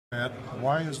Matt,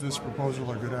 why is this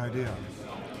proposal a good idea?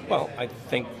 Well, I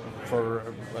think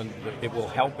it will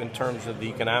help in terms of the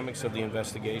economics of the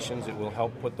investigations. It will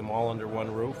help put them all under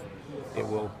one roof. It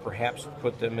will perhaps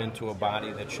put them into a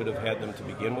body that should have had them to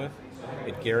begin with.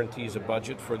 It guarantees a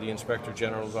budget for the Inspector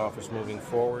General's office moving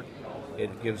forward.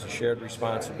 It gives a shared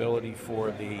responsibility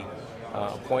for the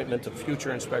appointment of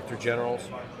future Inspector Generals,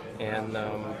 and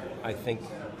I think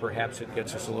perhaps it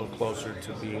gets us a little closer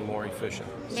to being more efficient.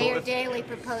 Mayor Daley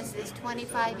proposed this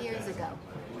 25 years ago,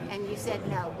 and you said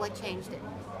no. What changed it?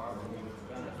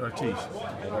 Ortiz.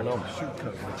 I don't know.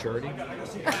 Maturity?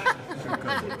 Thanks,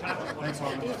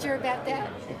 Alderman. Are you sure about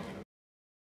that?